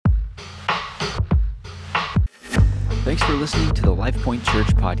Thanks for listening to the LifePoint Church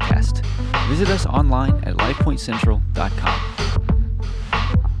podcast. Visit us online at lifepointcentral.com.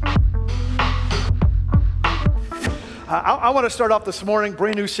 I want to start off this morning,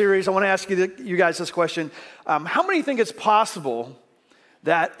 brand new series. I want to ask you guys this question. How many think it's possible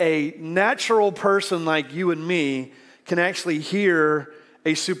that a natural person like you and me can actually hear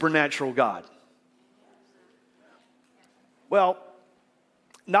a supernatural God? Well,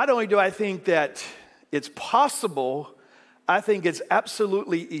 not only do I think that it's possible, I think it's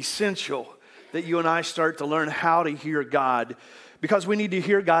absolutely essential that you and I start to learn how to hear God, because we need to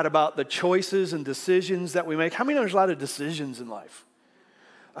hear God about the choices and decisions that we make. How many know there's a lot of decisions in life?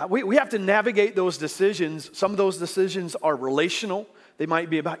 We have to navigate those decisions. Some of those decisions are relational. They might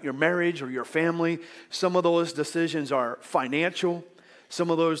be about your marriage or your family. Some of those decisions are financial.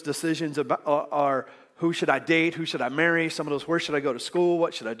 Some of those decisions are who should I date? Who should I marry? Some of those, where should I go to school?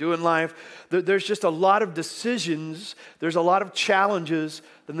 What should I do in life? There's just a lot of decisions. There's a lot of challenges.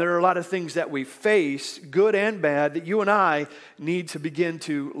 And there are a lot of things that we face, good and bad, that you and I need to begin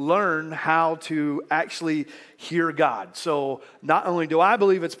to learn how to actually hear God. So not only do I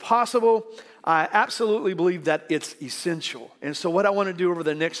believe it's possible, I absolutely believe that it's essential. And so what I want to do over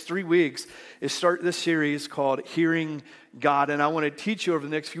the next 3 weeks is start this series called Hearing God. And I want to teach you over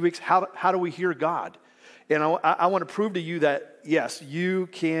the next few weeks, how do we hear God? And I want to prove to you that, yes, you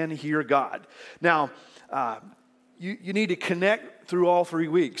can hear God. Now, you need to connect through all 3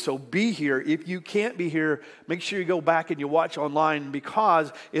 weeks. So be here. If you can't be here, make sure you go back and you watch online,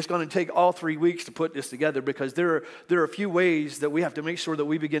 because it's going to take all 3 weeks to put this together, because there are a few ways that we have to make sure that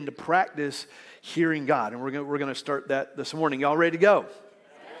we begin to practice hearing God. And we're going to start that this morning. Y'all ready to go?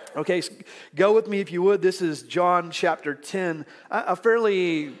 Okay, so go with me if you would. This is John chapter 10, a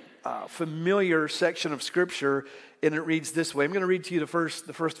fairly familiar section of Scripture, and it reads this way. I'm going to read to you the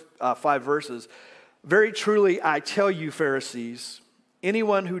first 5 verses. Very truly, I tell you, Pharisees,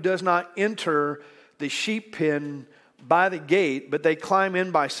 anyone who does not enter the sheep pen by the gate, but they climb in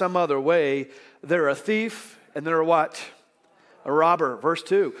by some other way, they're a thief and they're what? A robber. Verse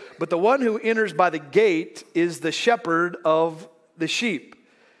 2. But the one who enters by the gate is the shepherd of the sheep.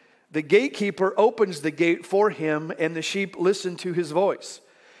 The gatekeeper opens the gate for him, and the sheep listen to his voice.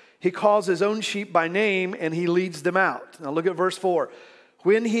 He calls his own sheep by name, and he leads them out. Now look at verse 4.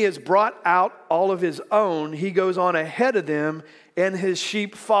 When he has brought out all of his own, he goes on ahead of them, and his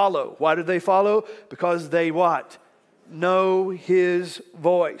sheep follow. Why do they follow? Because they what? Know his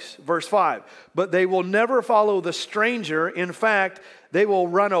voice. Verse 5. But they will never follow the stranger. In fact, they will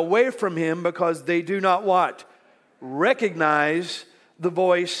run away from him, because they do not what? Recognize the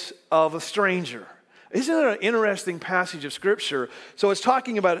voice of a stranger. Isn't that an interesting passage of Scripture? So it's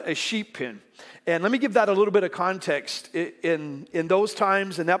talking about a sheep pen. And let me give that a little bit of context. In those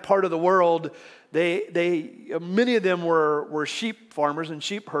times, in that part of the world, many of them were sheep farmers and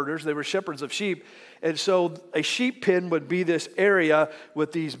sheep herders. They were shepherds of sheep. And so a sheep pen would be this area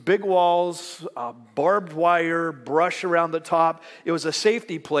with these big walls, barbed wire, brush around the top. It was a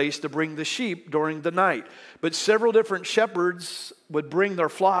safety place to bring the sheep during the night. But several different shepherds would bring their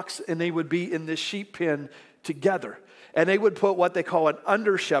flocks, and they would be in this sheep pen together. And they would put what they call an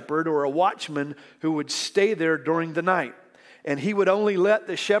under shepherd, or a watchman, who would stay there during the night. And he would only let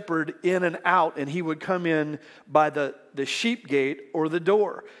the shepherd in and out, and he would come in by the sheep gate or the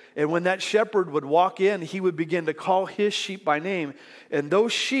door. And when that shepherd would walk in, he would begin to call his sheep by name. And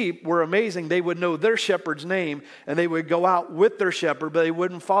those sheep were amazing. They would know their shepherd's name, and they would go out with their shepherd, but they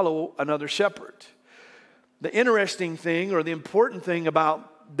wouldn't follow another shepherd. The interesting thing, or the important thing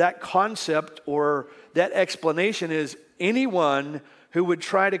about that concept or that explanation, is anyone who would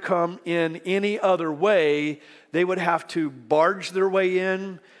try to come in any other way, they would have to barge their way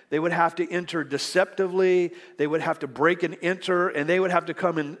in. They would have to enter deceptively. They would have to break and enter, and they would have to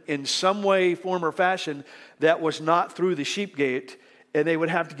come in some way, form, or fashion that was not through the sheep gate, and they would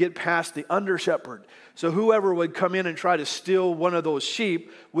have to get past the under shepherd. So whoever would come in and try to steal one of those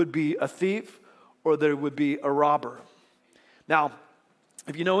sheep would be a thief, or there would be a robber. Now,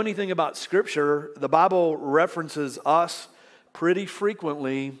 if you know anything about Scripture, the Bible references us pretty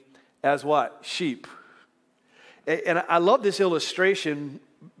frequently as what? Sheep. And I love this illustration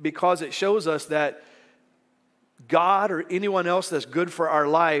because it shows us that God, or anyone else that's good for our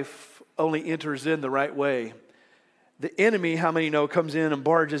life, only enters in the right way. The enemy, how many know, comes in and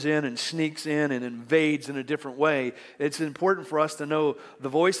barges in and sneaks in and invades in a different way. It's important for us to know the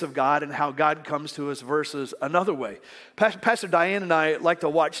voice of God and how God comes to us versus another way. Pastor Diane and I like to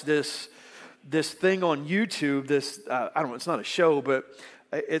watch this thing on YouTube. I don't know, it's not a show, but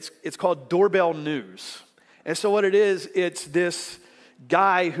it's called Doorbell News. And so what it is, it's this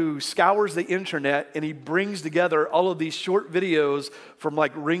guy who scours the internet and he brings together all of these short videos from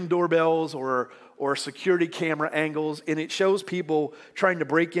like Ring doorbells or security camera angles, and it shows people trying to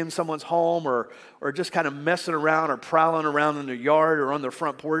break in someone's home or just kind of messing around or prowling around in their yard or on their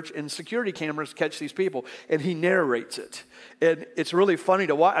front porch, and security cameras catch these people, and he narrates it. And it's really funny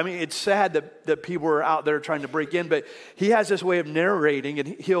to watch. I mean, it's sad that people are out there trying to break in, but he has this way of narrating, and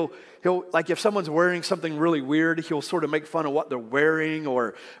he'll like if someone's wearing something really weird, he'll sort of make fun of what they're wearing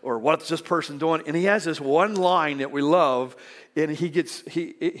or what's this person doing. And he has this one line that we love, and he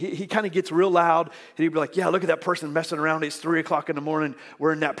kind of gets real loud, and he'd be like, yeah, look at that person messing around. It's 3 o'clock in the morning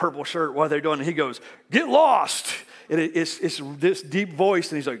wearing that purple shirt. What are they doing? And he goes, get lost. And it's this deep voice,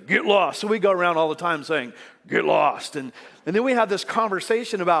 and he's like, get lost. So we go around all the time saying, get lost. And then we have this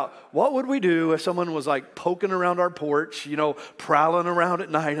conversation about what would we do if someone was like poking around our porch, prowling around at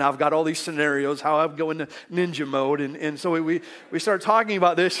night. And I've got all these scenarios, how I go into ninja mode. And so we start talking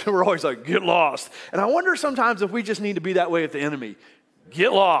about this, and we're always like, get lost. And I wonder sometimes if we just need to be that way with the enemy.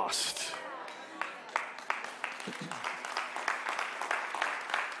 Get lost.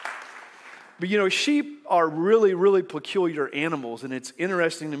 But sheep are really, really peculiar animals, and it's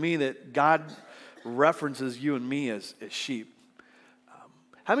interesting to me that God references you and me as sheep.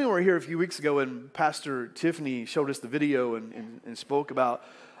 How many were here a few weeks ago when Pastor Tiffany showed us the video and spoke about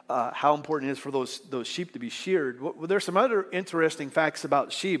how important it is for those sheep to be sheared? Well, there's some other interesting facts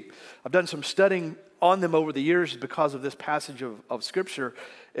about sheep. I've done some studying on them over the years because of this passage of Scripture.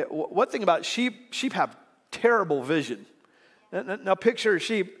 One thing about sheep have terrible vision. Now picture a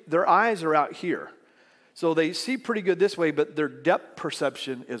sheep, their eyes are out here. So they see pretty good this way, but their depth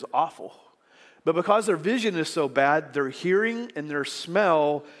perception is awful. But because their vision is so bad, their hearing and their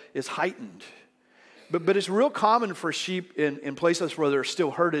smell is heightened. But it's real common for sheep in places where they're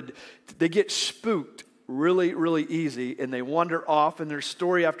still herded. They get spooked really, really easy, and they wander off, and there's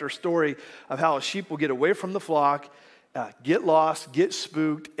story after story of how a sheep will get away from the flock, get lost, get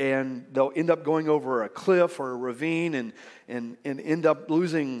spooked, and they'll end up going over a cliff or a ravine and end up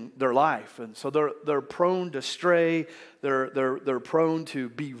losing their life. And so they're prone to stray, they're prone to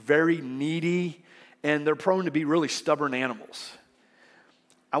be very needy, and they're prone to be really stubborn animals.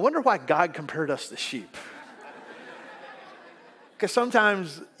 I wonder why God compared us to sheep. Because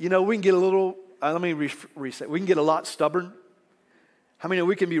sometimes, we can get a little, let me reset, we can get a lot stubborn. How many know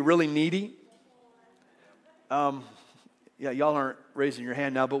we can be really needy? Yeah, y'all aren't raising your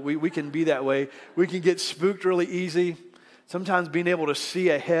hand now, but we can be that way. We can get spooked really easy. Sometimes being able to see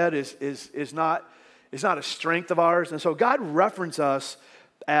ahead is not a strength of ours. And so God references us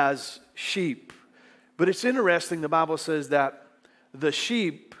as sheep. But it's interesting, the Bible says that the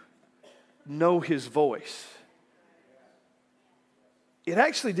sheep know his voice. It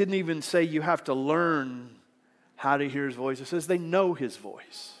actually didn't even say you have to learn how to hear his voice. It says they know his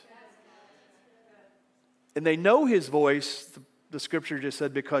voice. And they know his voice, the scripture just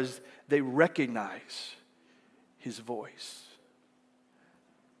said, because they recognize his voice.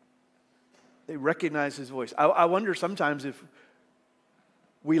 They recognize his voice. I wonder sometimes if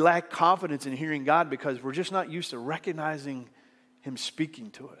we lack confidence in hearing God because we're just not used to recognizing him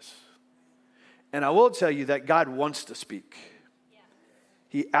speaking to us. And I will tell you that God wants to speak.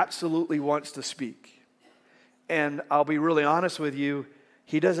 He absolutely wants to speak. And I'll be really honest with you,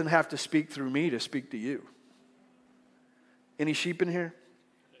 he doesn't have to speak through me to speak to you. Any sheep in here?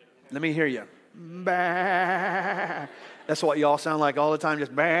 Let me hear you. Bah. That's what y'all sound like all the time,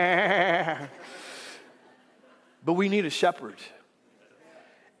 just bah. But we need a shepherd.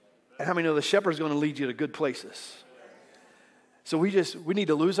 And how many know the shepherd's going to lead you to good places? So we need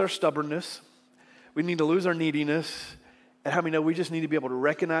to lose our stubbornness. We need to lose our neediness. And how many know we just need to be able to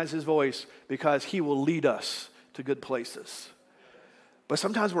recognize his voice because he will lead us to good places. But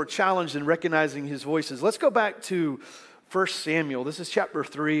sometimes we're challenged in recognizing his voices. Let's go back to 1 Samuel. This is chapter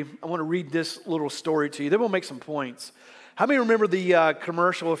 3. I want to read this little story to you. Then we'll make some points. How many remember the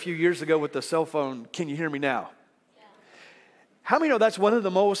commercial a few years ago with the cell phone, "Can you hear me now?" Yeah. How many know that's one of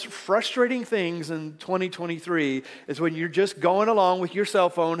the most frustrating things in 2023 is when you're just going along with your cell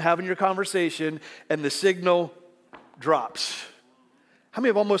phone, having your conversation, and the signal drops. How many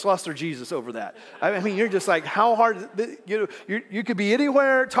have almost lost their Jesus over that? I mean, you're just like, how hard, you could be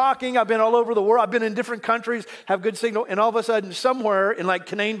anywhere talking. I've been all over the world. I've been in different countries, have good signal, and all of a sudden, somewhere in like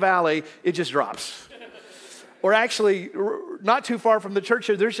Canaan Valley, it just drops. Or actually, not too far from the church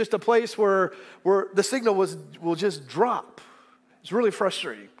here, there's just a place where the signal will just drop. It's really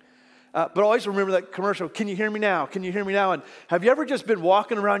frustrating. But always remember that commercial, "Can you hear me now? Can you hear me now?" And have you ever just been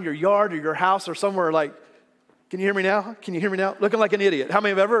walking around your yard or your house or somewhere like, Can you hear me now? Can you hear me now? Looking like an idiot. How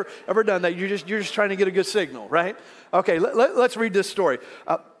many have ever done that? You're just trying to get a good signal, right? Okay, let's read this story.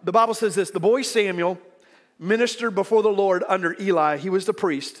 The Bible says this: the boy Samuel ministered before the Lord under Eli. He was the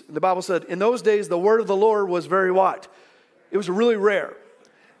priest. The Bible said, in those days, the word of the Lord was very what? It was really rare.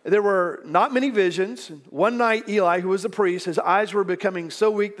 There were not many visions. One night, Eli, who was the priest, his eyes were becoming so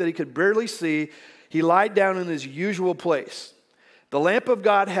weak that he could barely see. He lied down in his usual place. The lamp of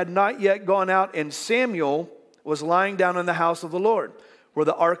God had not yet gone out, and Samuel was lying down in the house of the Lord, where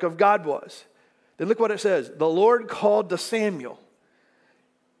the ark of God was. Then look what it says. The Lord called to Samuel,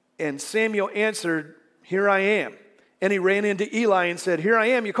 and Samuel answered, here I am. And he ran into Eli and said, here I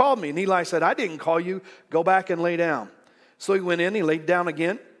am, you called me. And Eli said, I didn't call you. Go back and lay down. So he went in, he laid down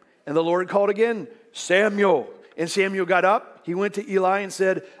again. And the Lord called again, Samuel. And Samuel got up. He went to Eli and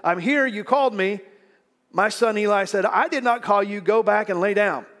said, I'm here, you called me. My son Eli said, I did not call you. Go back and lay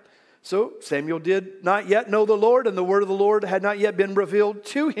down. So Samuel did not yet know the Lord, and the word of the Lord had not yet been revealed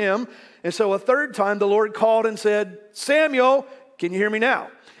to him. And so a third time the Lord called and said, Samuel, can you hear me now?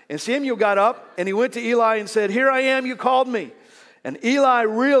 And Samuel got up and he went to Eli and said, here I am, you called me. And Eli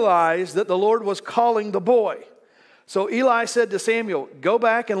realized that the Lord was calling the boy. So Eli said to Samuel, go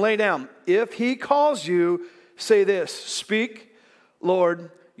back and lay down. If he calls you, say this, speak, Lord,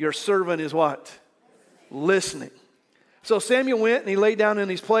 your servant is what? Listening. So Samuel went and he lay down in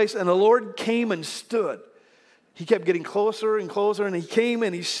his place, and the Lord came and stood. He kept getting closer and closer, and he came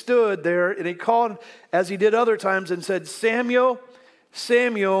and he stood there, and he called as he did other times and said, Samuel,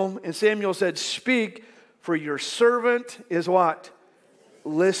 Samuel. And Samuel said, speak, for your servant is what?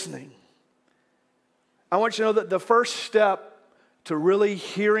 Listening. I want you to know that the first step to really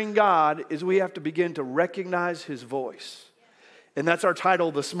hearing God is we have to begin to recognize his voice. And that's our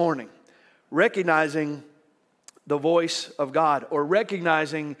title this morning. Recognizing the voice of God, or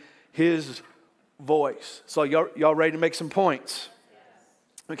recognizing his voice. So y'all ready to make some points?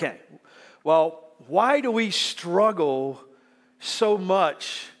 Okay. Well, why do we struggle so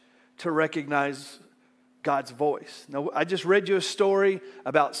much to recognize God's voice? Now, I just read you a story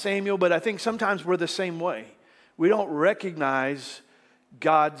about Samuel, but I think sometimes we're the same way. We don't recognize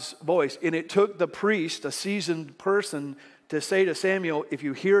God's voice. And it took the priest, a seasoned person, to say to Samuel, if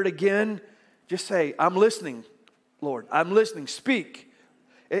you hear it again, just say, I'm listening, Lord. I'm listening. Speak.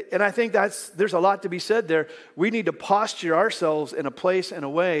 And I think there's a lot to be said there. We need to posture ourselves in a place, in a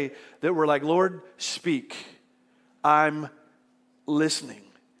way that we're like, Lord, speak. I'm listening.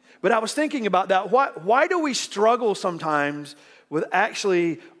 But I was thinking about that. Why do we struggle sometimes with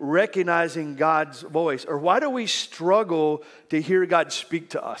actually recognizing God's voice? Or why do we struggle to hear God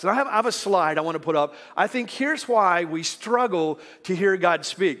speak to us? And I have a slide I want to put up. I think here's why we struggle to hear God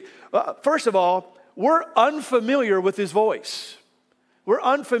speak. First of all, we're unfamiliar with his voice. We're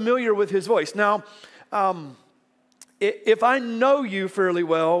unfamiliar with his voice. Now, if I know you fairly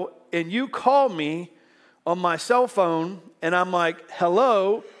well and you call me on my cell phone and I'm like,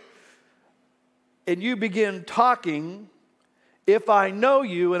 hello, and you begin talking, if I know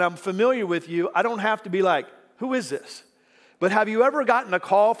you and I'm familiar with you, I don't have to be like, who is this? But have you ever gotten a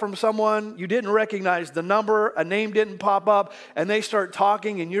call from someone, you didn't recognize the number, a name didn't pop up, and they start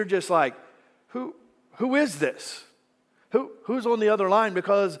talking and you're just like, who is this? Who's on the other line?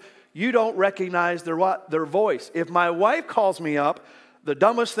 Because you don't recognize their voice. If my wife calls me up, the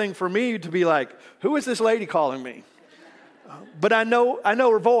dumbest thing for me to be like, who is this lady calling me? But I know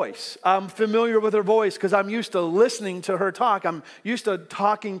her voice. I'm familiar with her voice because I'm used to listening to her talk. I'm used to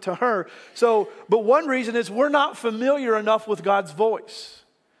talking to her. But one reason is we're not familiar enough with God's voice.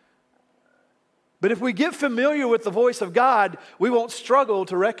 But if we get familiar with the voice of God, we won't struggle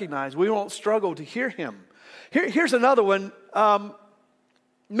to recognize. We won't struggle to hear him. Here's another one.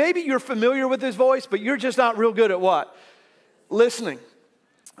 Maybe you're familiar with his voice, but you're just not real good at what? Listening.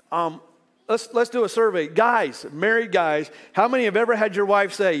 Let's do a survey. Guys, married guys, how many have ever had your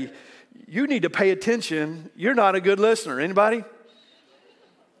wife say, you need to pay attention, you're not a good listener? Anybody?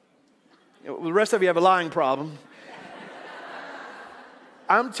 The rest of you have a lying problem.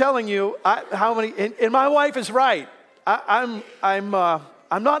 I'm telling you, how many, and my wife is right. I'm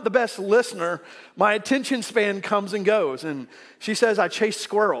not the best listener. My attention span comes and goes. And she says I chase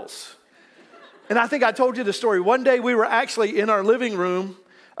squirrels. And I think I told you the story. One day we were actually in our living room.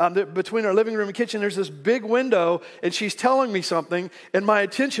 Between our living room and kitchen, there's this big window, and she's telling me something, and my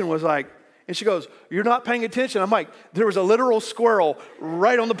attention was like, and she goes, you're not paying attention. I'm like, there was a literal squirrel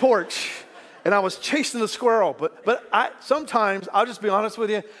right on the porch, and I was chasing the squirrel. But sometimes, I'll just be honest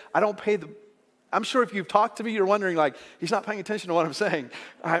with you, I don't pay I'm sure if you've talked to me, you're wondering like, he's not paying attention to what I'm saying.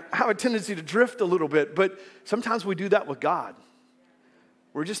 I have a tendency to drift a little bit, but sometimes we do that with God.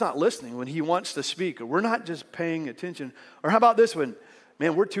 We're just not listening when he wants to speak, or we're not just paying attention. Or how about this one?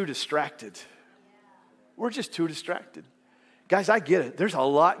 Man, we're too distracted. We're just too distracted. Guys, I get it. There's a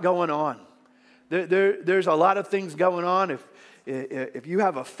lot going on. There's a lot of things going on. If you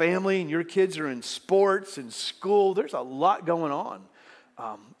have a family and your kids are in sports and school, there's a lot going on.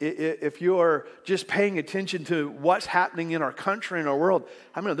 If you're just paying attention to what's happening in our country and our world,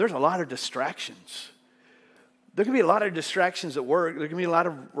 I mean, there's a lot of distractions. There can be a lot of distractions at work. There can be a lot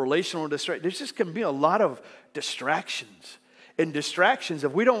of relational distractions. There's just going to be a lot of distractions. And distractions,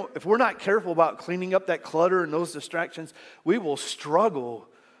 if we're not careful about cleaning up that clutter and those distractions, we will struggle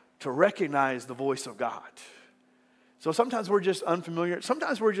to recognize the voice of God. So sometimes we're just unfamiliar.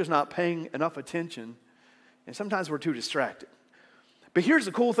 Sometimes we're just not paying enough attention. And sometimes we're too distracted. But here's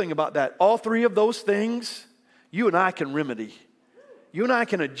the cool thing about that. All three of those things, you and I can remedy. You and I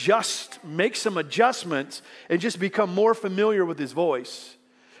can adjust, make some adjustments, and just become more familiar with his voice.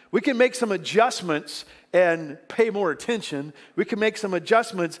 We can make some adjustments and pay more attention. We can make some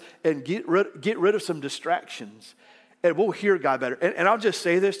adjustments and get rid of some distractions. And we'll hear God better. And I'll just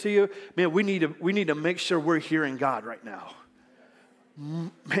say this to you, man, we need to make sure we're hearing God right now.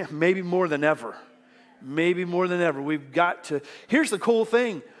 Man, maybe more than ever. Maybe more than ever. We've got to. Here's the cool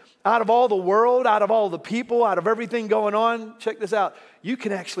thing. Out of all the world, out of all the people, out of everything going on, check this out. You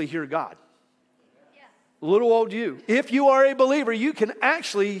can actually hear God. Little old you. If you are a believer, you can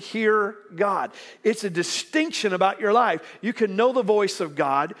actually hear God. It's a distinction about your life. You can know the voice of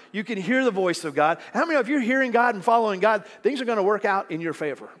God. You can hear the voice of God. How many of you are hearing God and following God? Things are going to work out in your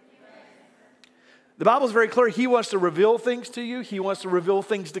favor. The Bible is very clear. He wants to reveal things to you. He wants to reveal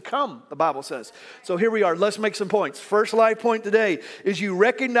things to come, the Bible says. So here we are. Let's make some points. First life point today is you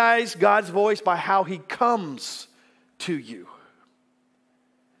recognize God's voice by how he comes to you.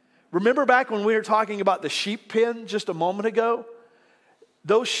 Remember back when we were talking about the sheep pen just a moment ago?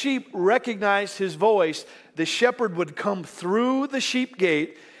 Those sheep recognized his voice. The shepherd would come through the sheep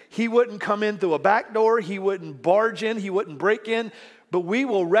gate. He wouldn't come in through a back door. He wouldn't barge in. He wouldn't break in. But we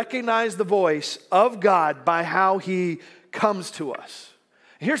will recognize the voice of God by how he comes to us.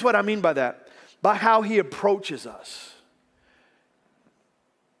 Here's what I mean by that. By how he approaches us.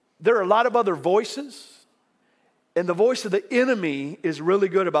 There are a lot of other voices. And the voice of the enemy is really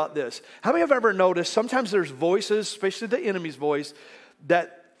good about this. How many have ever noticed sometimes there's voices, especially the enemy's voice,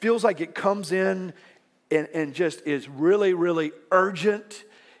 that feels like it comes in and just is really, really urgent.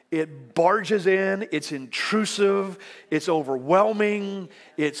 It barges in, it's intrusive, it's overwhelming,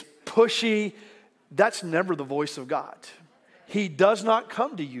 it's pushy. That's never the voice of God. He does not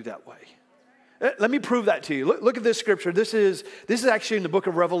come to you that way. Let me prove that to you. Look at this scripture. This is actually in the book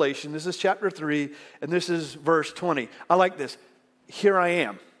of Revelation. This is chapter 3, and this is verse 20. I like this. Here I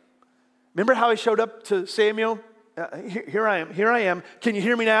am. Remember how he showed up to Samuel? Here I am. Here I am. Can you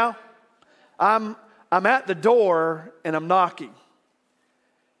hear me now? I'm at the door, and I'm knocking.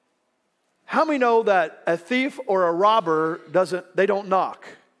 How many know that a thief or a robber they don't knock?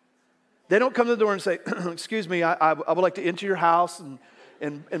 They don't come to the door and say, excuse me, I would like to enter your house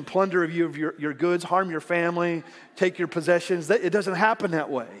and plunder of you of your goods, harm your family, take your possessions. It doesn't happen that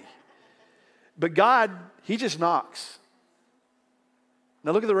way. But God, he just knocks.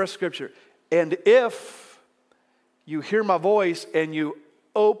 Now look at the rest of Scripture. And if you hear my voice and you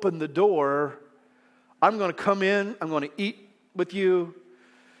open the door, I'm going to come in, I'm going to eat with you.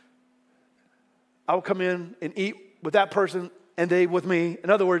 I'll come in and eat with that person and they with me. In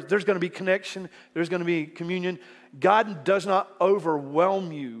other words, there's going to be connection. There's going to be communion. God does not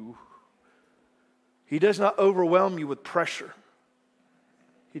overwhelm you. He does not overwhelm you with pressure.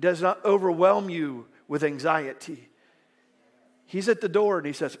 He does not overwhelm you with anxiety. He's at the door and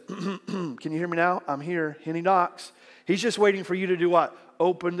he says, can you hear me now? I'm here. And he knocks. He's just waiting for you to do what?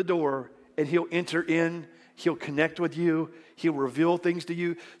 Open the door and he'll enter in. He'll connect with you. He'll reveal things to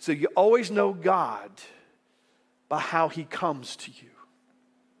you. So you always know God by how he comes to you.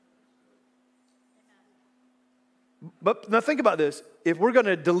 But now think about this. If we're going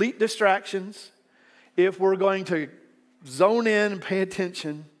to delete distractions, if we're going to zone in and pay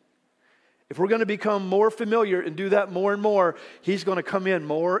attention, if we're going to become more familiar and do that more and more, he's going to come in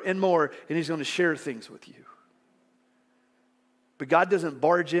more and more and he's going to share things with you. But God doesn't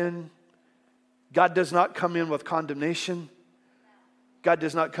barge in. God does not come in with condemnation. God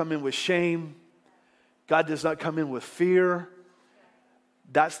does not come in with shame. God does not come in with fear.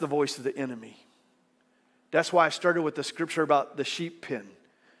 That's the voice of the enemy. That's why I started with the scripture about the sheep pen.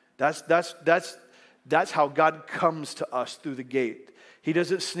 That's how God comes to us through the gate. He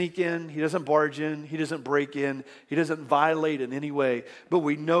doesn't sneak in. He doesn't barge in. He doesn't break in. He doesn't violate in any way. But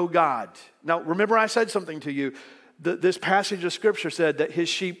we know God. Now, remember I said something to you. this passage of Scripture said that his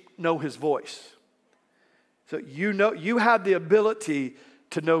sheep know his voice. So you have the ability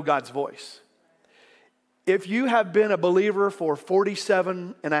to know God's voice. If you have been a believer for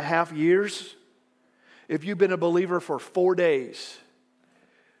 47 and a half years, if you've been a believer for 4 days,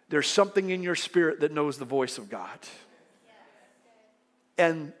 there's something in your spirit that knows the voice of God.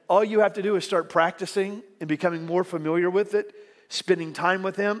 And all you have to do is start practicing and becoming more familiar with it, spending time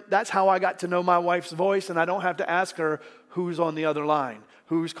with Him. That's how I got to know my wife's voice, and I don't have to ask her who's on the other line,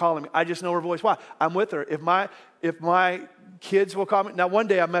 who's calling me. I just know her voice. Why? I'm with her. If my kids will call me. Now, one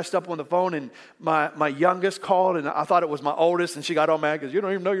day I messed up on the phone, and my youngest called, and I thought it was my oldest, and she got all mad because you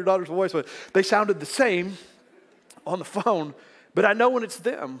don't even know your daughter's voice. But they sounded the same on the phone, but I know when it's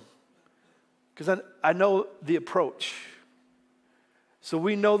them because I know the approach. So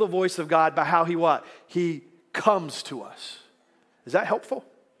we know the voice of God by how He comes to us. Is that helpful?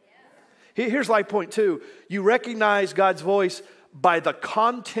 Yeah. Here's life point 2. You recognize God's voice by the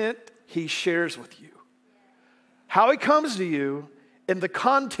content He shares with you. How He comes to you and the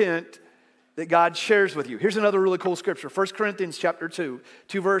content that God shares with you. Here's another really cool scripture. 1 Corinthians chapter 2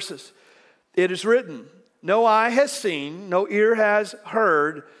 verses. It is written, no eye has seen, no ear has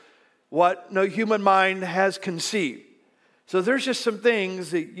heard, what no human mind has conceived. So there's just some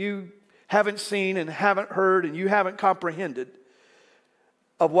things that you haven't seen and haven't heard and you haven't comprehended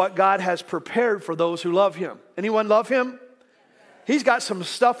of what God has prepared for those who love Him. Anyone love Him? He's got some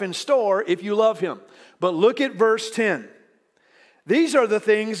stuff in store if you love Him. But look at verse 10. These are the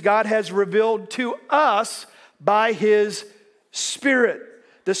things God has revealed to us by His Spirit.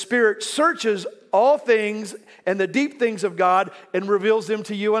 The Spirit searches all things and the deep things of God and reveals them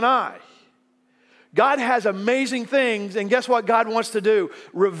to you and I. God has amazing things, and guess what God wants to do?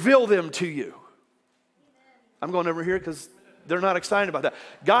 Reveal them to you. I'm going over here because they're not excited about that.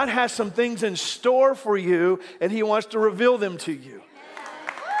 God has some things in store for you, and He wants to reveal them to you.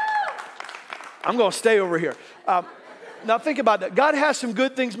 I'm going to stay over here. Now think about that. God has some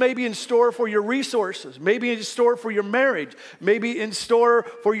good things maybe in store for your resources, maybe in store for your marriage, maybe in store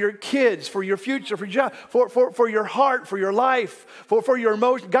for your kids, for your future, for your job, for your heart, for your life, for your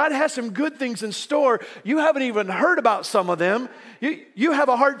emotion. God has some good things in store. You haven't even heard about some of them. You have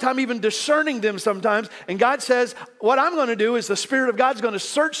a hard time even discerning them sometimes. And God says, what I'm going to do is the Spirit of God's going to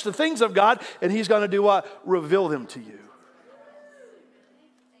search the things of God, and He's going to do what? Reveal them to you.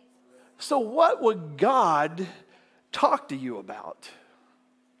 So what would God talk to you about?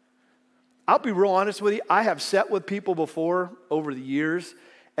 I'll be real honest with you. I have sat with people before over the years,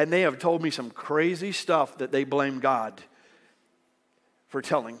 and they have told me some crazy stuff that they blame God for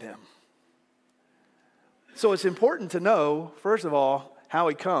telling them. So it's important to know, first of all, how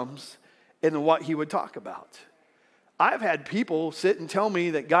He comes and what He would talk about. I've had people sit and tell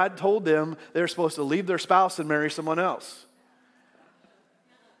me that God told them they're supposed to leave their spouse and marry someone else.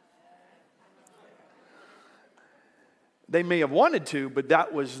 They may have wanted to, but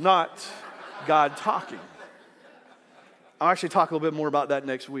that was not God talking. I'll actually talk a little bit more about that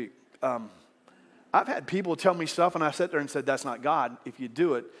next week. I've had people tell me stuff, and I sat there and said, that's not God. If you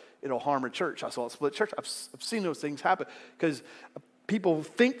do it, it'll harm a church. I saw it split church. I've seen those things happen because people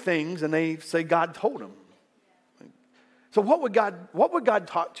think things, and they say God told them. So what would God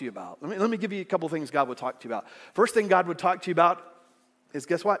talk to you about? Let me give you a couple of things God would talk to you about. First thing God would talk to you about is,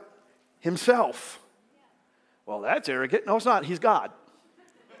 guess what? Himself. Well, that's arrogant. No, it's not. He's God.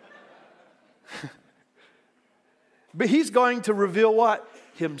 But He's going to reveal what?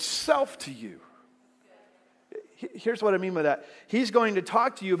 Himself to you. Here's what I mean by that. He's going to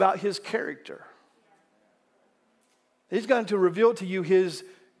talk to you about His character. He's going to reveal to you His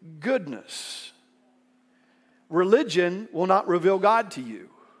goodness. Religion will not reveal God to you.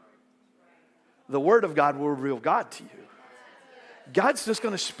 The Word of God will reveal God to you. God's just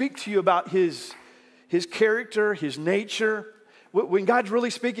going to speak to you about His character, His nature. When God's really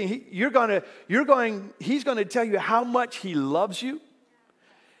speaking, He's going to tell you how much He loves you.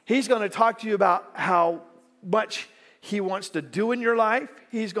 He's going to talk to you about how much He wants to do in your life.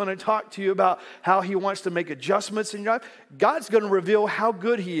 He's going to talk to you about how He wants to make adjustments in your life. God's going to reveal how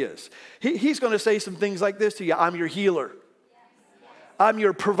good He is. He's going to say some things like this to you. I'm your healer. I'm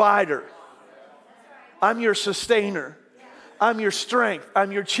your provider. I'm your sustainer. I'm your strength.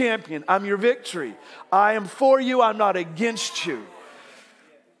 I'm your champion. I'm your victory. I am for you. I'm not against you.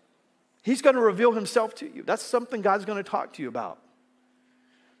 He's going to reveal Himself to you. That's something God's going to talk to you about.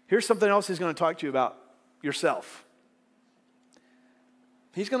 Here's something else He's going to talk to you about. Yourself.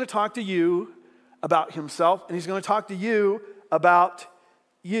 He's going to talk to you about Himself, and He's going to talk to you about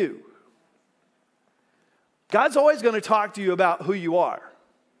you. God's always going to talk to you about who you are.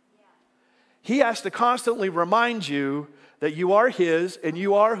 He has to constantly remind you that you are his and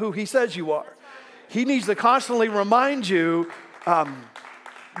you are who he says you are. He needs to constantly remind you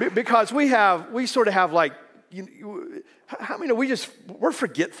because we sort of have like, how many we're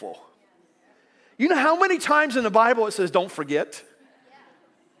forgetful. You know how many times in the Bible it says, don't forget?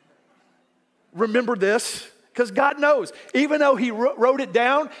 Remember this? Because God knows. Even though he wrote it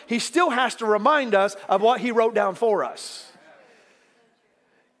down, he still has to remind us of what he wrote down for us.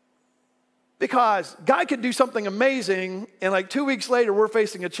 Because God could do something amazing, and like 2 weeks later, we're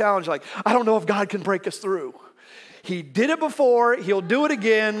facing a challenge like, I don't know if God can break us through. He did it before, he'll do it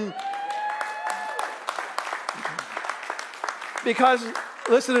again. Because,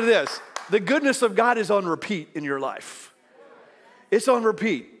 listen to this, the goodness of God is on repeat in your life. It's on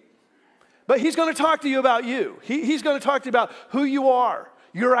repeat. But he's going to talk to you about you. He's going to talk to you about who you are,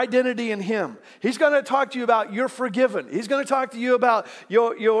 your identity in him. He's going to talk to you about you're forgiven. He's going to talk to you about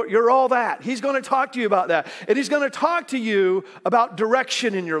you're all that. He's going to talk to you about that. And he's going to talk to you about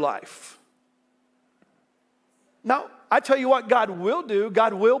direction in your life. Now, I tell you what God will do.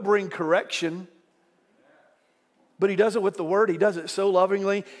 God will bring correction. But he does it with the word. He does it so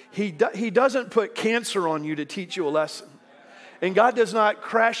lovingly. He doesn't put cancer on you to teach you a lesson. And God does not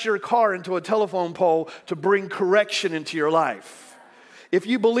crash your car into a telephone pole to bring correction into your life. If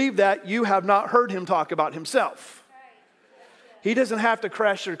you believe that, you have not heard him talk about himself. He doesn't have to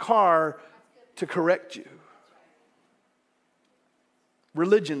crash your car to correct you.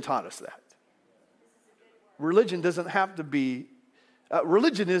 Religion taught us that. Religion doesn't have to be,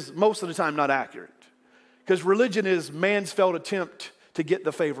 religion is most of the time not accurate. Because religion is man's failed attempt to get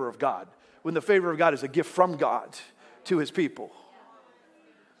the favor of God, when the favor of God is a gift from God to his people.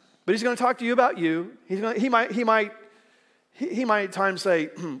 But he's going to talk to you about you. He might at times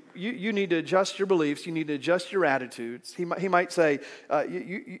say, you need to adjust your beliefs. You need to adjust your attitudes. He might say,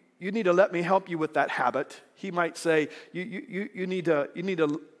 you need to let me help you with that habit. He might say, you need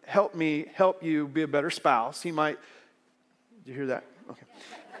to help me help you be a better spouse. He might, did you hear that? Okay.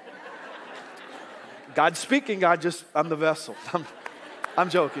 God's speaking. I'm the vessel. I'm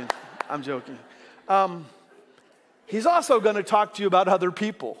joking. He's also going to talk to you about other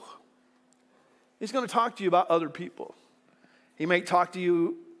people. He's going to talk to you about other people. He might talk to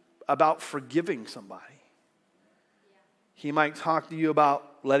you about forgiving somebody. He might talk to you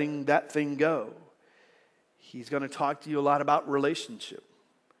about letting that thing go. He's going to talk to you a lot about relationship.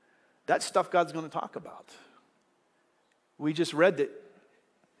 That's stuff God's going to talk about. We just read that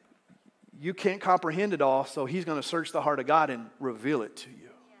you can't comprehend it all, so he's going to search the heart of God and reveal it to you.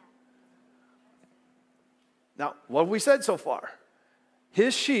 Now, what have we said so far?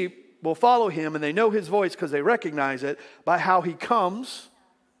 His sheep will follow him, and they know his voice because they recognize it by how he comes,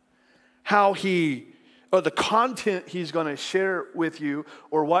 or the content he's going to share with you,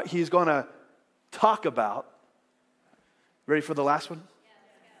 or what he's going to talk about. Ready for the last one?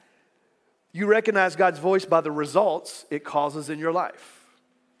 You recognize God's voice by the results it causes in your life.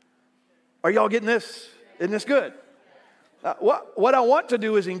 Are y'all getting this? Isn't this good? What I want to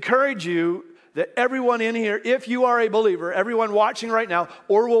do is encourage you that everyone in here, if you are a believer, everyone watching right now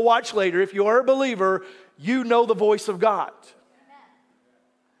or will watch later, if you are a believer, you know the voice of God.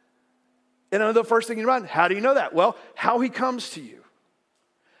 And the first thing you run, how do you know that? Well, how he comes to you.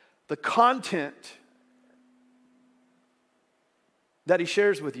 The content that he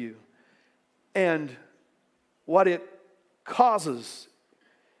shares with you and what it causes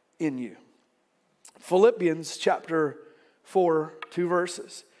in you. Philippians chapter 4, 2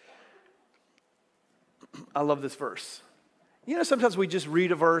 verses. I love this verse. You know, sometimes we just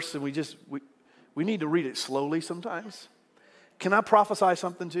read a verse and we need to read it slowly sometimes. Can I prophesy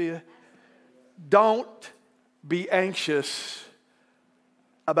something to you? Don't be anxious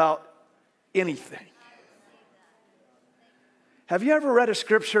about anything. Have you ever read a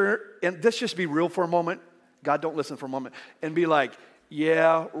scripture, and let's just be real for a moment. God, don't listen for a moment. And be like,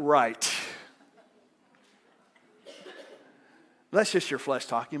 yeah, right. That's just your flesh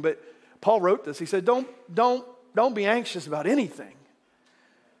talking. But Paul wrote this. He said, don't be anxious about anything.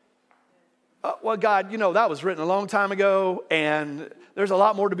 Well, God, that was written a long time ago, and there's a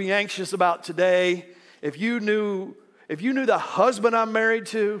lot more to be anxious about today. If you knew the husband I'm married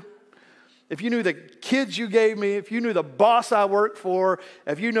to, if you knew the kids you gave me, if you knew the boss I worked for,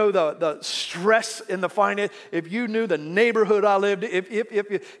 if you know the stress in the finance, if you knew the neighborhood I lived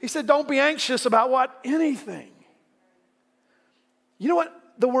in, he said, don't be anxious about what? Anything. You know what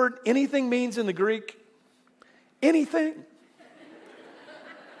the word anything means in the Greek? Anything.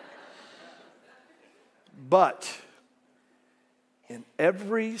 But in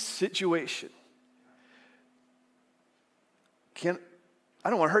every situation, I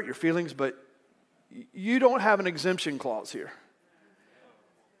don't want to hurt your feelings, but you don't have an exemption clause here.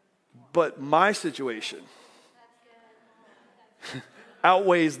 But my situation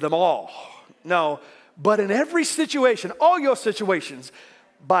outweighs them all. No, but in every situation, all your situations,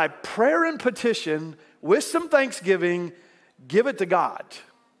 by prayer and petition, with some thanksgiving, give it to God.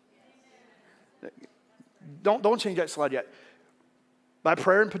 Don't change that slide yet. By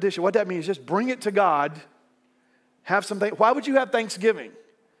prayer and petition, what that means is just bring it to God. Have some Why would you have thanksgiving?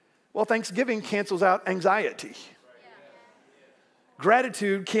 Well, thanksgiving cancels out anxiety.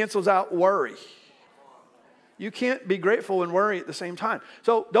 Gratitude cancels out worry. You can't be grateful and worry at the same time.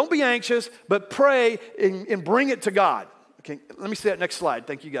 So don't be anxious, but pray and bring it to God. Okay, let me see that next slide.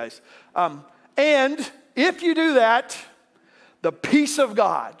 Thank you, guys. And if you do that, the peace of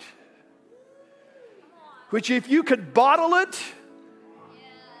God, which if you could bottle it,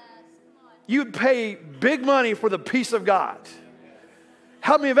 you'd pay big money for the peace of God.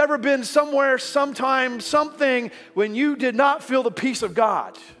 How many have ever been somewhere, sometime, something when you did not feel the peace of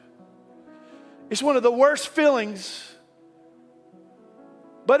God? It's one of the worst feelings.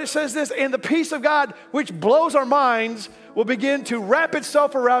 But it says this, and the peace of God, which blows our minds, will begin to wrap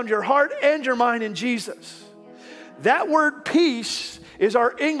itself around your heart and your mind in Jesus. That word peace is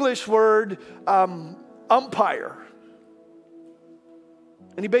our English word umpire.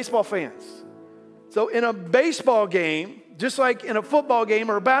 Any baseball fans? So in a baseball game, just like in a football game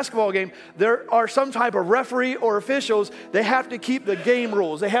or a basketball game, there are some type of referee or officials. They have to keep the game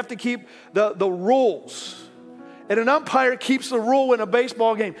rules. They have to keep the rules. And an umpire keeps the rule in a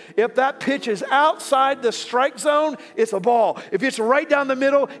baseball game. If that pitch is outside the strike zone, it's a ball. If it's right down the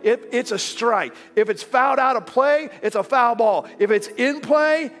middle, it's a strike. If it's fouled out of play, it's a foul ball. If it's in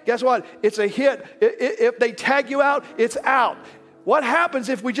play, guess what? It's a hit. If they tag you out, it's out. What happens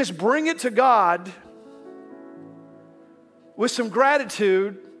if we just bring it to God with some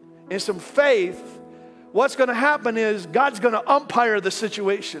gratitude and some faith? What's going to happen is God's going to umpire the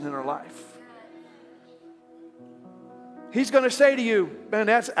situation in our life. He's going to say to you, man,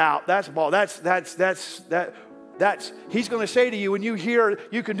 that's out, that's ball, that's. He's going to say to you when you hear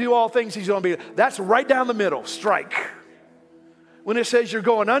you can do all things, he's going to be, that's right down the middle, strike. When it says you're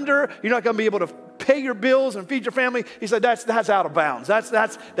going under, you're not going to be able to pay your bills and feed your family, he said that's out of bounds,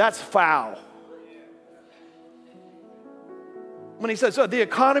 that's foul. When he says, so the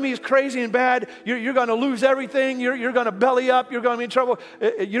economy is crazy and bad, you're going to lose everything, you're going to belly up, you're going to be in trouble.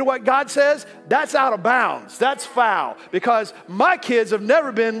 You know what God says? That's out of bounds. That's foul. Because my kids have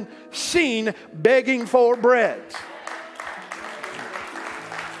never been seen begging for bread.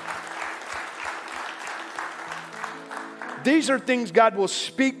 These are things God will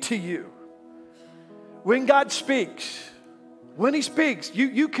speak to you. When God speaks, when he speaks,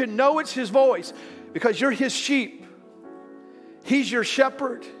 you can know it's his voice because you're his sheep. He's your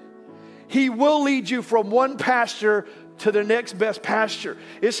shepherd. He will lead you from one pasture to the next best pasture.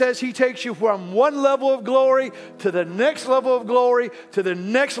 It says he takes you from one level of glory to the next level of glory to the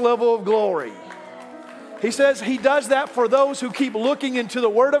next level of glory. He says he does that for those who keep looking into the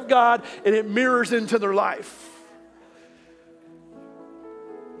Word of God and it mirrors into their life.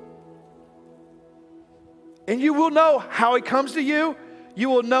 And you will know how it comes to you.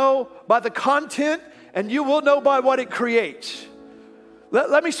 You will know by the content and you will know by what it creates.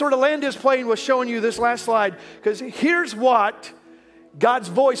 Let me sort of land this plane with showing you this last slide, because here's what God's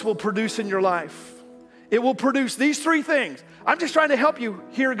voice will produce in your life. It will produce these three things. I'm just trying to help you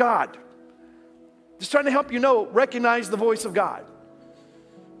hear God. Just trying to help you recognize the voice of God.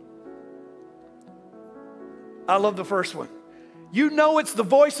 I love the first one. You know it's the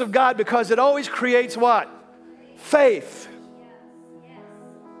voice of God because it always creates what? Faith.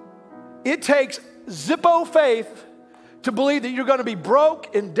 It takes Zippo faith to believe that you're going to be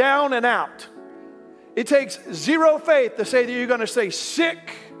broke and down and out. It takes zero faith to say that you're going to stay sick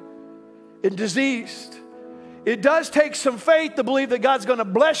and diseased. It does take some faith to believe that God's going to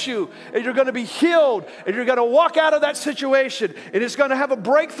bless you and you're going to be healed and you're going to walk out of that situation and it's going to have a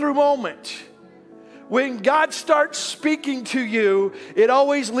breakthrough moment. When God starts speaking to you, it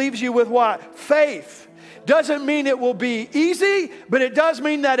always leaves you with what? Faith. Doesn't mean it will be easy, but it does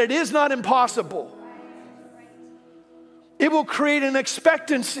mean that it is not impossible. It will create an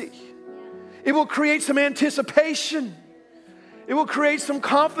expectancy. It will create some anticipation. It will create some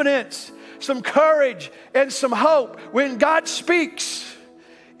confidence, some courage, and some hope. When God speaks,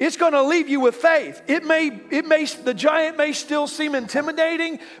 it's going to leave you with faith. The giant may still seem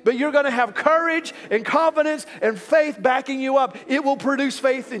intimidating, but you're going to have courage and confidence and faith backing you up. It will produce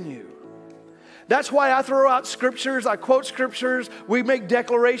faith in you. That's why I throw out scriptures, I quote scriptures, we make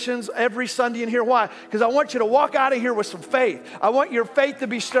declarations every Sunday in here. Why? Because I want you to walk out of here with some faith. I want your faith to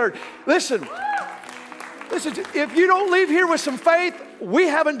be stirred. Listen, Listen, if you don't leave here with some faith, we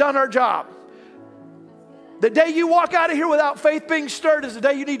haven't done our job. The day you walk out of here without faith being stirred is the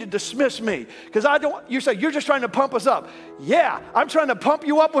day you need to dismiss me. Because you say, you're just trying to pump us up. Yeah, I'm trying to pump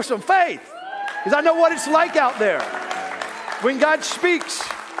you up with some faith. Because I know what it's like out there when God speaks.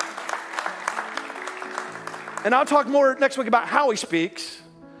 And I'll talk more next week about how he speaks.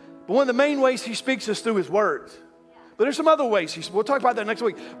 But one of the main ways he speaks is through his words. But there's some other ways. We'll talk about that next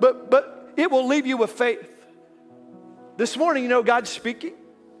week. But it will leave you with faith. This morning, God's speaking.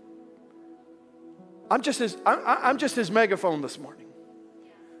 I'm just his megaphone this morning.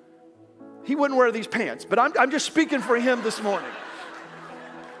 He wouldn't wear these pants, but I'm just speaking for him this morning.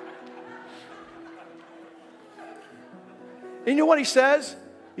 And you know what he says?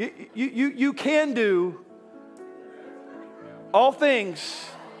 You can do all things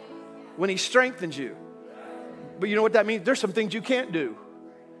when he strengthens you. But you know what that means? There's some things you can't do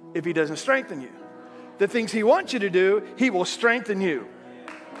if he doesn't strengthen you. The things he wants you to do, he will strengthen you.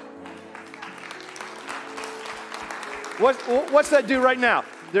 What's that do right now?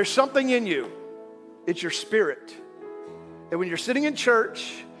 There's something in you. It's your spirit. And when you're sitting in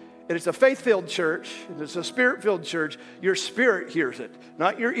church, and it's a faith-filled church, and it's a spirit-filled church, your spirit hears it,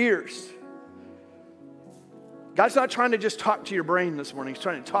 not your ears. God's not trying to just talk to your brain this morning. He's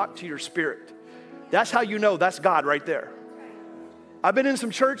trying to talk to your spirit. That's how you know that's God right there. I've been in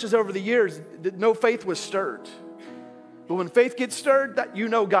some churches over the years that no faith was stirred. But when faith gets stirred, that you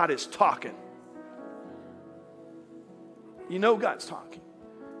know God is talking. You know God's talking.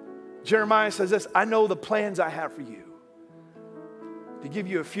 Jeremiah says this, I know the plans I have for you. To give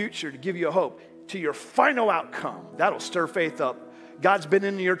you a future, to give you a hope, to your final outcome. That'll stir faith up. God's been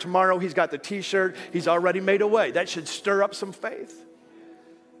in here tomorrow. He's got the t-shirt. He's already made a way. That should stir up some faith.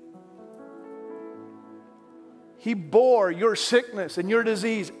 He bore your sickness and your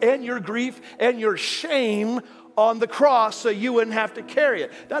disease and your grief and your shame on the cross so you wouldn't have to carry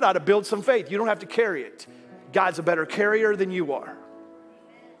it. That ought to build some faith. You don't have to carry it. God's a better carrier than you are.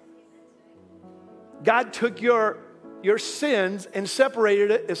 God took your sins and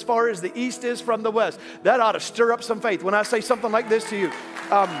separated it as far as the east is from the west. That ought to stir up some faith. When I say something like this to you,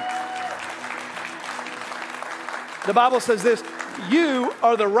 the Bible says this, you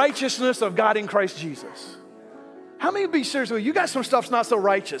are the righteousness of God in Christ Jesus. How many would be serious with you? You got some stuff's not so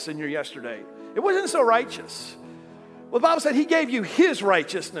righteous in your yesterday. It wasn't so righteous. Well, the Bible said he gave you his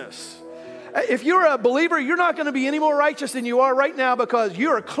righteousness. If you're a believer, you're not going to be any more righteous than you are right now because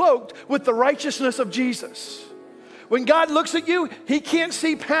you are cloaked with the righteousness of Jesus. When God looks at you, he can't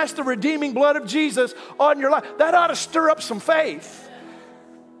see past the redeeming blood of Jesus on your life. That ought to stir up some faith.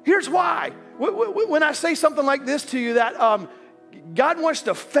 Here's why. When I say something like this to you, that God wants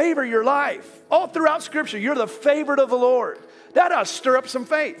to favor your life. All throughout Scripture, you're the favored of the Lord. That ought to stir up some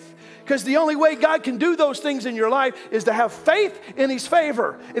faith. Because the only way God can do those things in your life is to have faith in his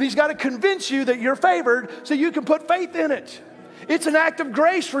favor. And he's got to convince you that you're favored so you can put faith in it. It's an act of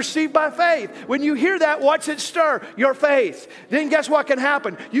grace received by faith. When you hear that, watch it stir your faith. Then guess what can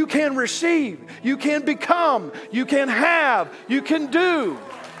happen? You can receive, you can become, you can have, you can do,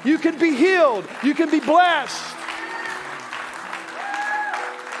 you can be healed, you can be blessed.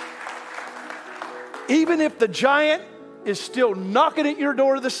 Even if the giant is still knocking at your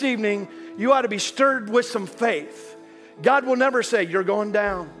door this evening, you ought to be stirred with some faith. God will never say, you're going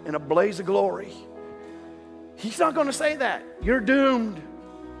down in a blaze of glory. He's not going to say that. You're doomed.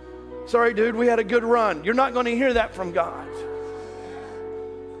 Sorry, dude, we had a good run. You're not going to hear that from God.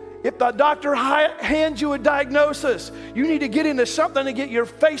 If the doctor hands you a diagnosis, you need to get into something to get your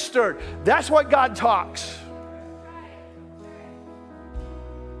faith stirred. That's what God talks.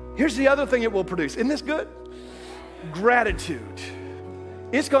 Here's the other thing it will produce. Isn't this good? Gratitude.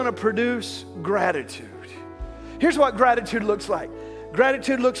 It's going to produce gratitude. Here's what gratitude looks like.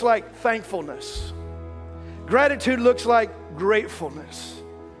 Gratitude looks like thankfulness. Gratitude looks like gratefulness.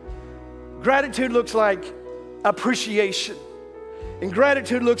 Gratitude looks like appreciation. And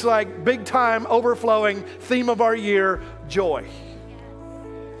gratitude looks like big time, overflowing theme of our year, joy.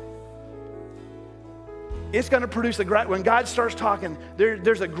 It's going to produce when God starts talking,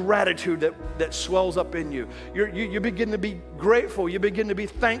 there's a gratitude that swells up in you. You begin to be grateful. You begin to be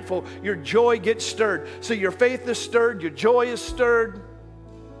thankful. Your joy gets stirred. So your faith is stirred. Your joy is stirred.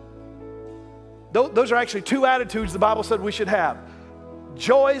 Those are actually two attitudes the Bible said we should have.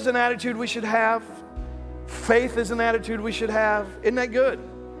 Joy is an attitude we should have. Faith is an attitude we should have. Isn't that good?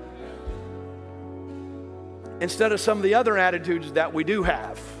 Instead of some of the other attitudes that we do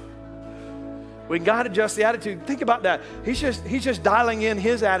have. When God adjusts the attitude, think about that. He's just dialing in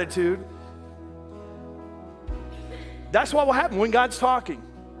his attitude. That's what will happen when God's talking.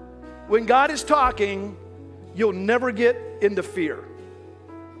 When God is talking, You'll never get into fear.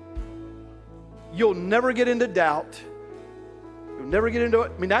 You'll never get into doubt. You'll never get into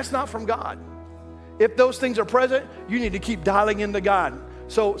it. I mean, that's not from God. If those things are present, you need to keep dialing into God.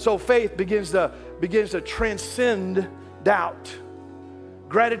 So faith begins to transcend doubt.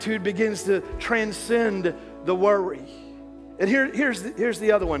 Gratitude begins to transcend the worry. And here's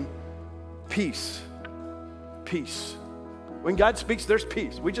the other one. Peace. Peace. When God speaks, there's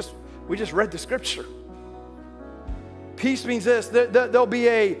peace. We just read the scripture. Peace means this. There'll be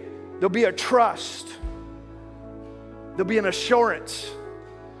a trust. There'll be an assurance.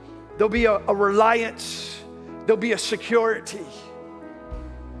 There'll be a reliance. There'll be a security.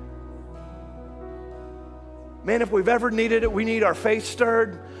 Man, if we've ever needed it, we need our faith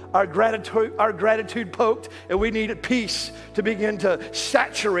stirred, our gratitude poked, and we need peace to begin to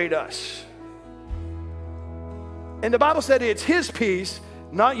saturate us. And the Bible said it's His peace,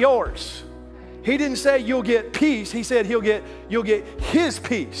 not yours. He didn't say you'll get peace. He said you'll get His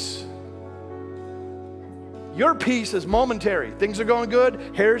peace. Your peace is momentary. Things are going good.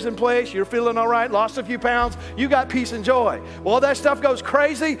 Hair's in place. You're feeling all right. Lost a few pounds. You got peace and joy. Well, that stuff goes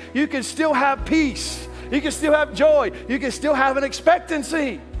crazy. You can still have peace. You can still have joy. You can still have an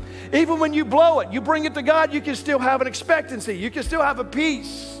expectancy. Even when you blow it, you bring it to God, you can still have an expectancy. You can still have a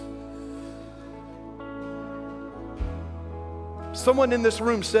peace. Someone in this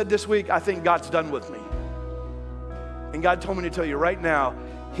room said this week, I think God's done with me. And God told me to tell you right now,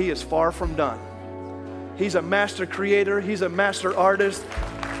 He is far from done. He's a master creator. He's a master artist.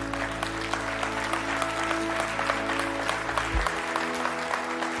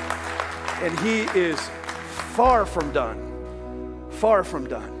 And He is far from done. Far from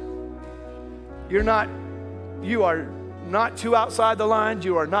done. You are not too outside the lines.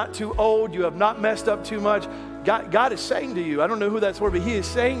 You are not too old. You have not messed up too much. God is saying to you, I don't know who that's for, but He is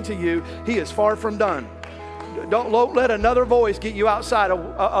saying to you, He is far from done. Don't let another voice get you outside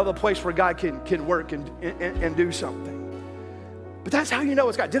of a place where God can work and do something. But that's how you know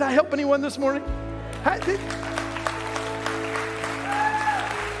it's God. Did I help anyone this morning?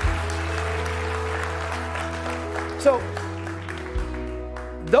 So,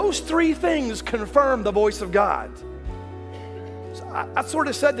 those three things confirm the voice of God. So I sort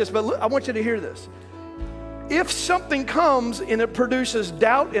of said this, but look, I want you to hear this. If something comes and it produces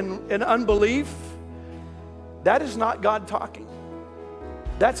doubt and unbelief, that is not God talking.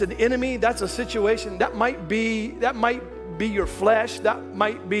 That's an enemy. That's a situation. That might be your flesh. That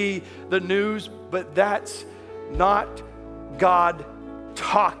might be the news, but that's not God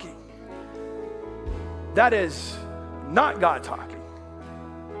talking. That is not God talking.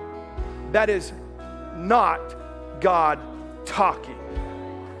 That is not God talking.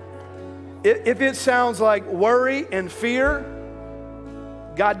 If it sounds like worry and fear,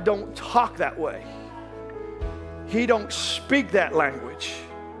 God don't talk that way. He don't speak that language.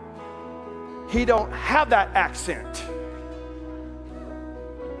 He don't have that accent.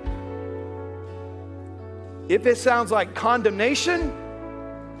 If it sounds like condemnation,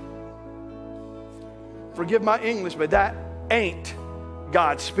 forgive my English, but that ain't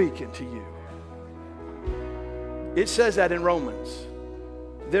God speaking to you. It says that in Romans.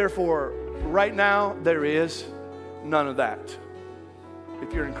 Therefore, right now, there is none of that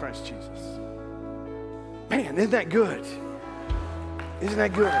if you're in Christ Jesus. Man, isn't that good? Isn't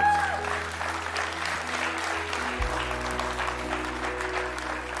that good?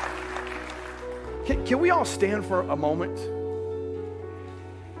 Can we all stand for a moment?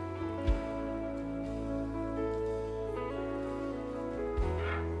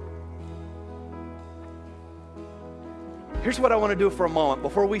 Here's what I want to do for a moment.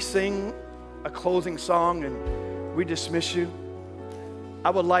 Before we sing a closing song and we dismiss you, I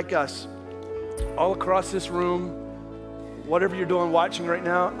would like us all across this room, whatever you're doing watching right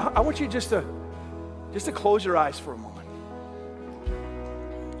now, I want you just to close your eyes for a moment.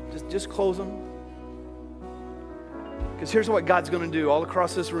 Just close them. Because here's what God's going to do all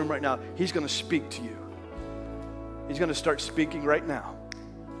across this room right now. He's going to speak to you. He's going to start speaking right now.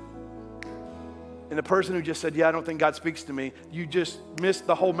 And the person who just said, yeah, I don't think God speaks to me, you just missed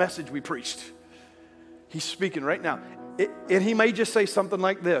the whole message we preached. He's speaking right now. And He may just say something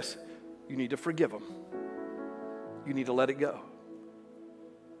like this. You need to forgive him. You need to let it go.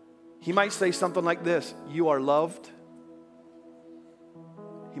 He might say something like this. You are loved.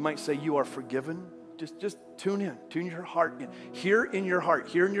 He might say you are forgiven. Just tune in. Tune your heart in. Hear in your heart.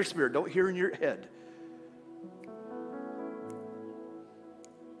 Hear in your spirit. Don't hear in your head.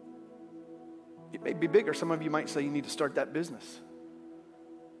 It may be bigger. Some of you might say you need to start that business.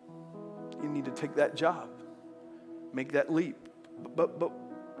 You need to take that job. Make that leap. But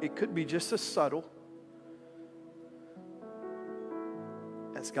it could be just as subtle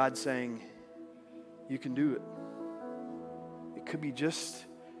That's God saying, you can do it. It could be just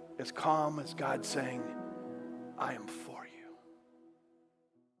as calm as God saying, I am for